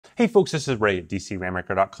Hey folks, this is Ray at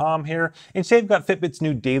Rainmaker.com here, and today I've got Fitbit's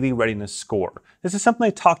new Daily Readiness Score. This is something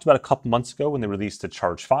I talked about a couple months ago when they released the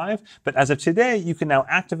Charge 5, but as of today, you can now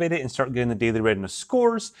activate it and start getting the Daily Readiness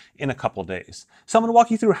Scores in a couple days. So I'm going to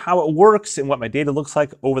walk you through how it works and what my data looks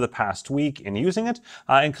like over the past week in using it,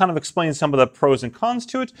 and kind of explain some of the pros and cons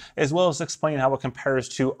to it, as well as explain how it compares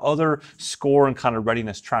to other score and kind of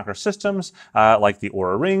readiness tracker systems, like the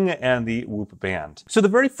Oura Ring and the Whoop band. So the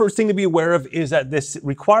very first thing to be aware of is that this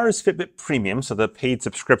requires Fitbit Premium, so the paid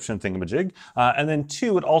subscription thingamajig, and then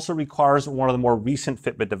two, it also requires one of the more recent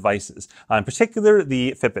Fitbit devices, in particular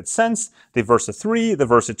the Fitbit Sense, the Versa 3, the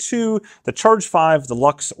Versa 2, the Charge 5, the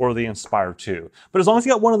Luxe, or the Inspire 2. But as long as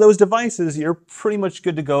you got one of those devices, you're pretty much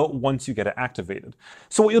good to go once you get it activated.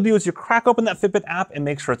 So what you'll do is you crack open that Fitbit app and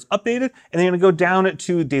make sure it's updated, and then you're going to go down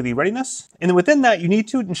to Daily Readiness, and then within that, you need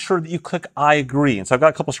to ensure that you click I agree. And so I've got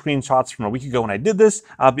a couple screenshots from a week ago when I did this,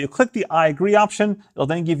 but you click the I agree option. It'll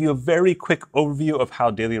then give you a very quick overview of how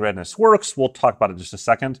Daily Readiness works. We'll talk about it in just a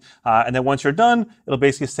second. And then once you're done, it'll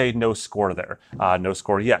basically say no score there, no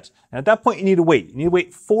score yet. And at that point, you need to wait. You need to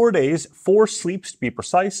wait 4 days, 4 sleeps to be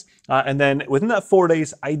precise. And then within that 4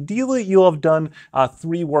 days, ideally, you'll have done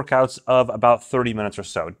 3 workouts of about 30 minutes or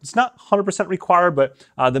so. It's not 100% required, but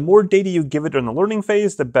the more data you give it during the learning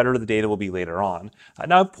phase, the better the data will be later on.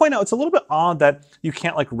 Now, I point out, it's a little bit odd that you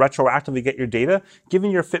can't like retroactively get your data, given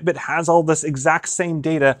your Fitbit has all this exact same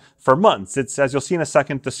data for months. It's, as you'll see in a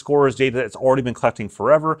second, the score is data that's already been collecting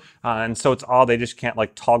forever. And so it's odd they just can't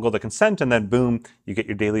like toggle the consent and then boom, you get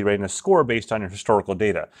your Daily Readiness Score based on your historical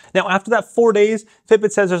data. Now, after that 4 days,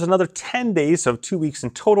 Fitbit says there's another 10 days, so 2 weeks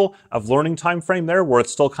in total of learning time frame there where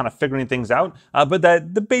it's still kind of figuring things out, but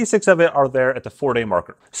that the basics of it are there at the 4-day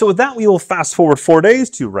marker. So with that, we will fast forward 4 days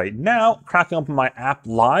to right now, cracking open my app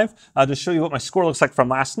live to show you what my score looks like from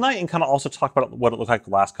last night and kind of also talk about what it looked like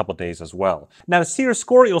the last couple of days as well. Now to see your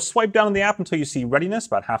score, you'll swipe down in the app until you see readiness,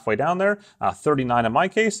 about halfway down there, 39 in my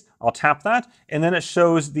case. I'll tap that, and then it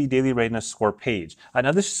shows the Daily Readiness Score page.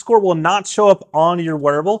 Now this score will not show up on your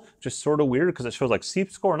wearable, which is sort of weird because it shows like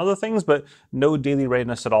sleep score and other things, but no daily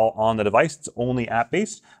readiness at all on the device. It's only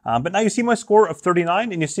app-based. But now you see my score of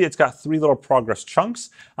 39, and you see it's got 3 little progress chunks.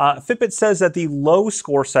 Fitbit says that the low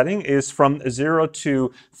score setting is from 0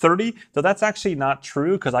 to 30, though that's actually not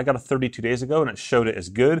true because I got a 32 days ago and it showed it as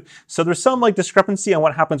good. So there's some like discrepancy on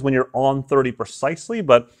what happens when you're on 30 precisely,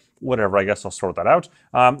 but whatever, I guess I'll sort that out.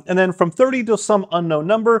 And then from 30 to some unknown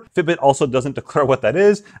number, Fitbit also doesn't declare what that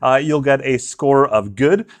is. You'll get a score of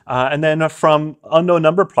good. And then from unknown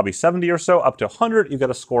number, probably 70 or so, up to 100, you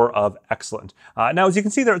get a score of excellent. Now, as you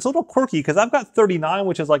can see there, it's a little quirky because I've got 39,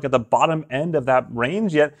 which is like at the bottom end of that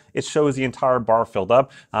range, yet it shows the entire bar filled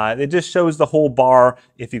up. It just shows the whole bar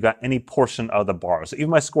if you've got any portion of the bar. So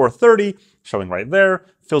even my score 30, showing right there,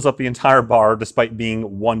 fills up the entire bar despite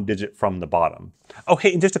being 1 digit from the bottom.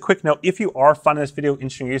 Okay, and just a quick note, if you are finding this video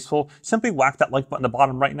interesting and useful, simply whack that like button at the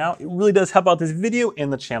bottom right now. It really does help out this video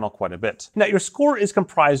and the channel quite a bit. Now, your score is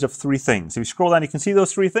comprised of 3 things. If you scroll down, you can see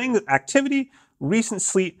those 3 things: activity, recent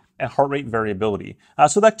sleep, and heart rate variability.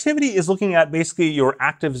 So the activity is looking at basically your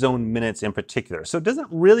active zone minutes in particular. So it doesn't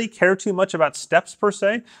really care too much about steps per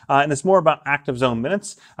se, and it's more about active zone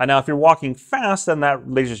minutes. Now, if you're walking fast, then that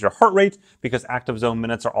raises your heart rate because active zone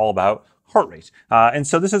minutes are all about heart rate. And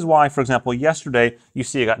so this is why, for example, yesterday, you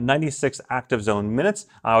see I got 96 active zone minutes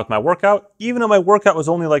with my workout, even though my workout was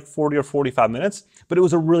only like 40 or 45 minutes, but it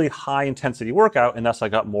was a really high intensity workout, and thus I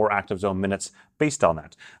got more active zone minutes based on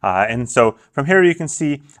that. And so from here, you can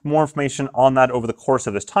see more information on that over the course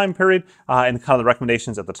of this time period, and kind of the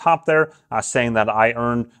recommendations at the top there, saying that I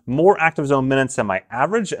earned more active zone minutes than my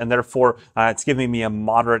average, and therefore it's giving me a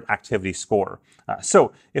moderate activity score.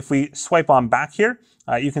 So if we swipe on back here,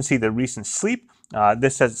 you can see the recent sleep.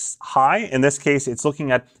 This says high. In this case, it's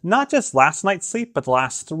looking at not just last night's sleep, but the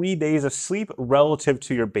last 3 days of sleep relative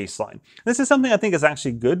to your baseline. This is something I think is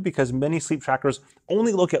actually good because many sleep trackers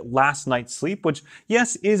only look at last night's sleep, which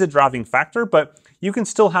yes, is a driving factor, but you can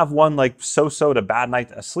still have one like so-so to bad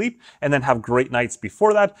night of sleep and then have great nights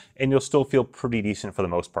before that, and you'll still feel pretty decent for the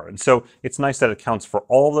most part. And so it's nice that it counts for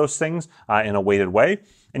all of those things in a weighted way.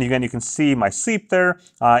 And again, you can see my sleep there.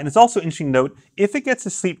 And it's also interesting to note, if it gets the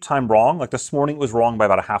sleep time wrong, like this morning it was wrong by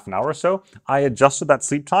about a half an hour or so, I adjusted that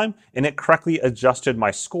sleep time and it correctly adjusted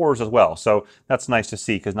my scores as well. So that's nice to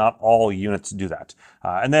see because not all units do that.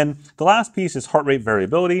 And then the last piece is heart rate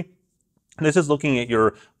variability. This is looking at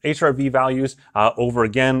your HRV values over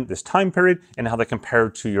again this time period and how they compare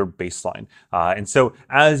to your baseline. And so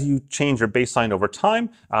as you change your baseline over time,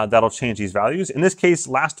 that'll change these values. In this case,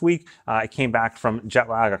 last week, I came back from jet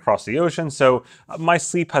lag across the ocean. So my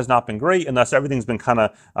sleep has not been great, and thus everything's been kind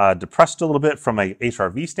of depressed a little bit from a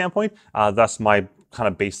HRV standpoint. Thus my kind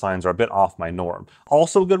of baselines are a bit off my norm.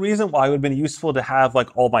 Also a good reason why it would have been useful to have like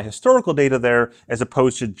all my historical data there as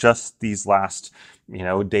opposed to just these last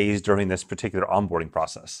days during this particular onboarding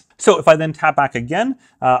process. So if I then tap back again,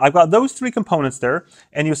 I've got those three components there,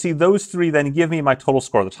 and you'll see those three then give me my total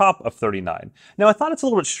score at the top of 39. Now I thought it's a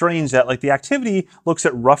little bit strange that like the activity looks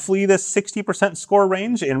at roughly the 60% score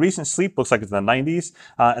range, and recent sleep looks like it's in the 90s,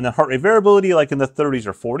 and then heart rate variability like in the 30s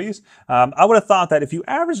or 40s. I would have thought that if you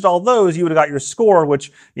averaged all those, you would have got your score,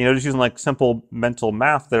 which, just using like simple mental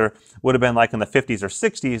math there, would have been like in the 50s or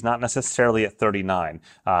 60s, not necessarily at 39.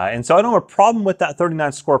 And so I don't have a problem with that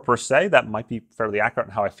 39 score per se. That might be fairly accurate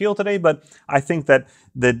in how I feel today, but I think that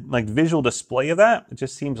the visual display of that, it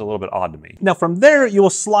just seems a little bit odd to me. Now from there, you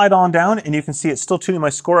will slide on down and you can see it's still tuning my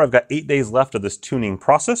score. I've got 8 days left of this tuning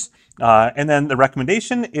process. And then the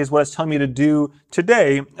recommendation is what it's telling me to do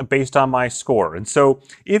today based on my score. And so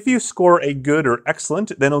if you score a good or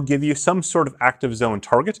excellent, then it'll give you some sort of active zone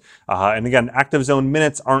target. And again, active zone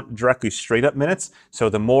minutes aren't directly straight up minutes. So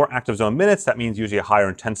the more active zone minutes, that means usually a higher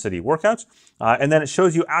intensity workout. And then it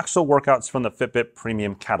shows you actual workouts from the Fitbit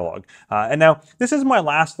Premium catalog. And now this is my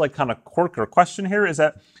last like kind of quirk or question here, is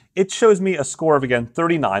that it shows me a score of, again,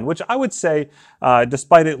 39, which I would say,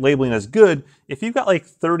 despite it labeling as good, if you've got like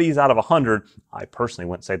 30s out of 100, I personally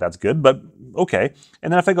wouldn't say that's good, but okay.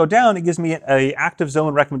 And then if I go down, it gives me an active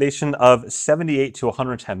zone recommendation of 78 to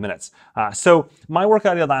 110 minutes. So my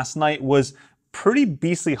workout I did last night was pretty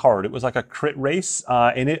beastly hard. It was like a crit race,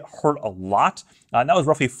 and it hurt a lot. And that was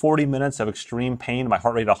roughly 40 minutes of extreme pain. My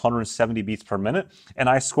heart rate at 170 beats per minute, and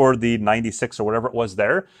I scored the 96 or whatever it was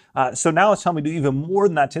there. So now it's telling me to do even more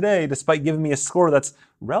than that today, despite giving me a score that's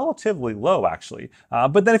relatively low, actually.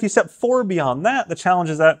 But then if you step forward beyond that, the challenge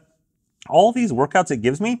is that all these workouts it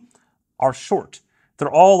gives me are short.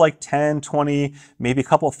 They're all like 10, 20, maybe a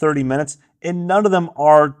couple 30 minutes, and none of them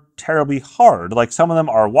are terribly hard. Like some of them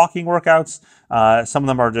are walking workouts, some of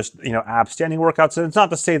them are just, ab standing workouts. And it's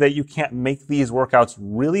not to say that you can't make these workouts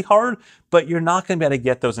really hard, but you're not going to be able to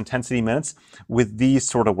get those intensity minutes with these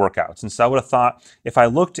sort of workouts. And so I would have thought if I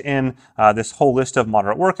looked in this whole list of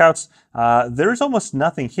moderate workouts, there's almost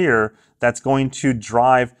nothing here that's going to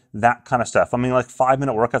drive that kind of stuff. I mean, like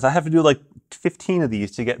 5-minute workouts, I have to do like 15 of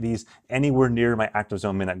these to get these anywhere near my active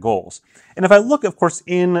zone minute goals. And if I look, of course,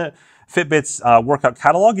 in Fitbit's workout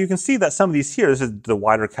catalog, you can see that some of these here, this is the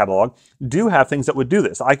wider catalog, do have things that would do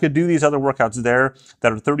this. I could do these other workouts there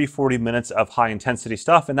that are 30, 40 minutes of high intensity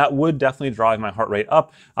stuff, and that would definitely drive my heart rate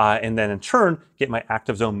up, and then in turn, get my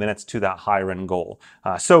active zone minutes to that higher end goal.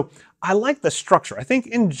 So I like the structure. I think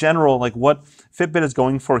in general, like what Fitbit is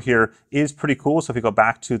going for here is pretty cool. So if you go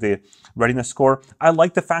back to the readiness score, I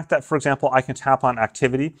like the fact that, for example, I can tap on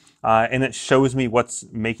activity and it shows me what's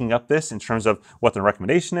making up this in terms of what the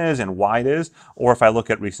recommendation is and why it is. Or if I look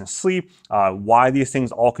at recent sleep, why these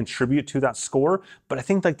things all contribute to that score. But I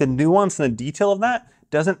think like the nuance and the detail of that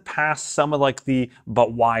doesn't pass some of like the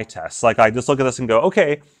but why tests. Like I just look at this and go,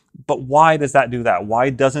 okay, but why does that do that? Why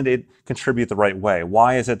doesn't it contribute the right way?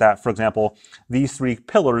 Why is it that, for example, these three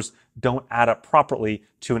pillars don't add up properly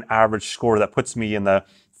to an average score that puts me in the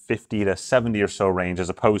 50 to 70 or so range as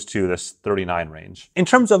opposed to this 39 range. In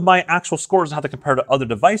terms of my actual scores and how they compare to other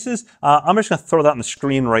devices, I'm just going to throw that on the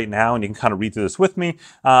screen right now and you can kind of read through this with me.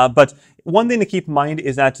 But one thing to keep in mind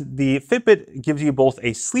is that the Fitbit gives you both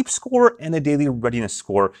a sleep score and a daily readiness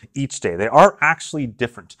score each day. They are actually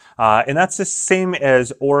different. And that's the same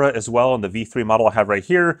as Oura as well. In the V3 model I have right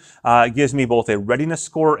here, it gives me both a readiness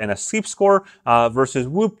score and a sleep score versus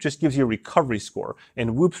Whoop just gives you a recovery score.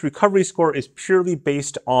 And Whoop's recovery score is purely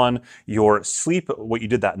based on your sleep, what you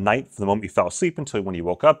did that night from the moment you fell asleep until when you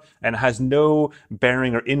woke up, and it has no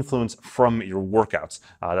bearing or influence from your workouts.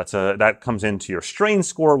 That comes into your strain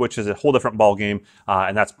score, which is a whole different ball game,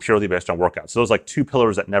 and that's purely based on workouts. So those are like two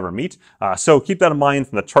pillars that never meet. So keep that in mind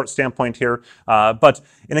from the chart standpoint here. But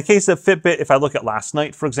in the case of Fitbit, if I look at last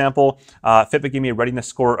night, for example, Fitbit gave me a readiness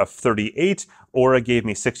score of 38, Oura gave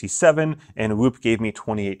me 67, and Whoop gave me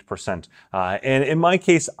 28%. And in my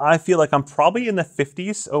case, I feel like I'm probably in the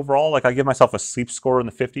 50s overall. Like I give myself a sleep score in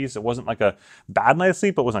the 50s. It wasn't like a bad night of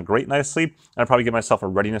sleep, it wasn't a great night of sleep. I'd probably give myself a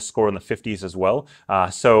readiness score in the 50s as well.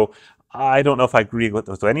 So I don't know if I agree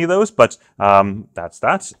with any of those, but that's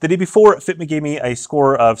that. The day before, Fitbit gave me a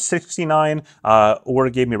score of 69,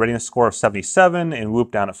 Oura gave me a readiness score of 77, and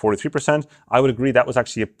Whoop down at 43%. I would agree that was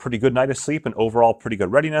actually a pretty good night of sleep and overall pretty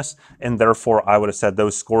good readiness, and therefore I would have said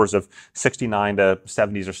those scores of 69 to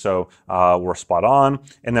 70s or so were spot on.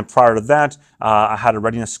 And then prior to that, I had a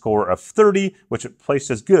readiness score of 30, which it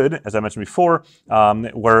placed as good, as I mentioned before,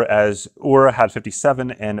 whereas Oura had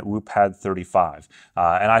 57 and Whoop had 35.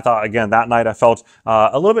 And I thought, again, that night I felt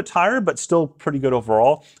a little bit tired, but still pretty good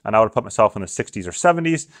overall. And I would have put myself in the 60s or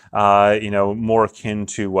 70s, more akin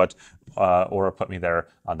to what Oura put me there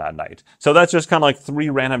on that night. So that's just kind of like 3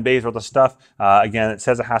 random days worth of stuff. Again, it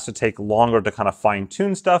says it has to take longer to kind of fine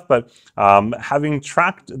tune stuff, but having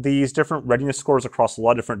tracked these different readiness scores across a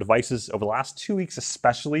lot of different devices over the last 2 weeks,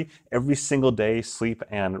 especially every single day sleep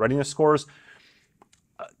and readiness scores,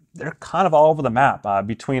 they're kind of all over the map. I've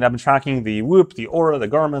been tracking the Whoop, the Oura, the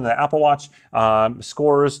Garmin, the Apple Watch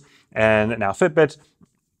scores, and now Fitbit.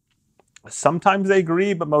 Sometimes they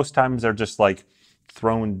agree, but most times they're just like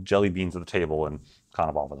throwing jelly beans at the table and kind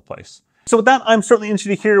of all over the place. So with that, I'm certainly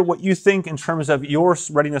interested to hear what you think in terms of your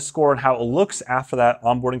readiness score and how it looks after that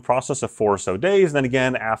onboarding process of 4 or so days. And then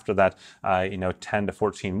again, after that, 10 to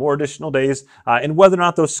 14 more additional days, and whether or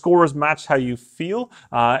not those scores match how you feel,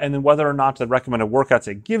 and then whether or not the recommended workouts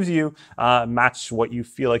it gives you match what you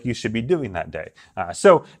feel like you should be doing that day.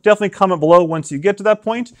 So definitely comment below once you get to that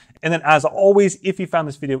point. And then as always, if you found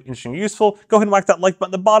this video interesting or useful, go ahead and whack that like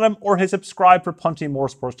button at the bottom or hit subscribe for plenty more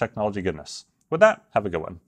sports technology goodness. With that, have a good one.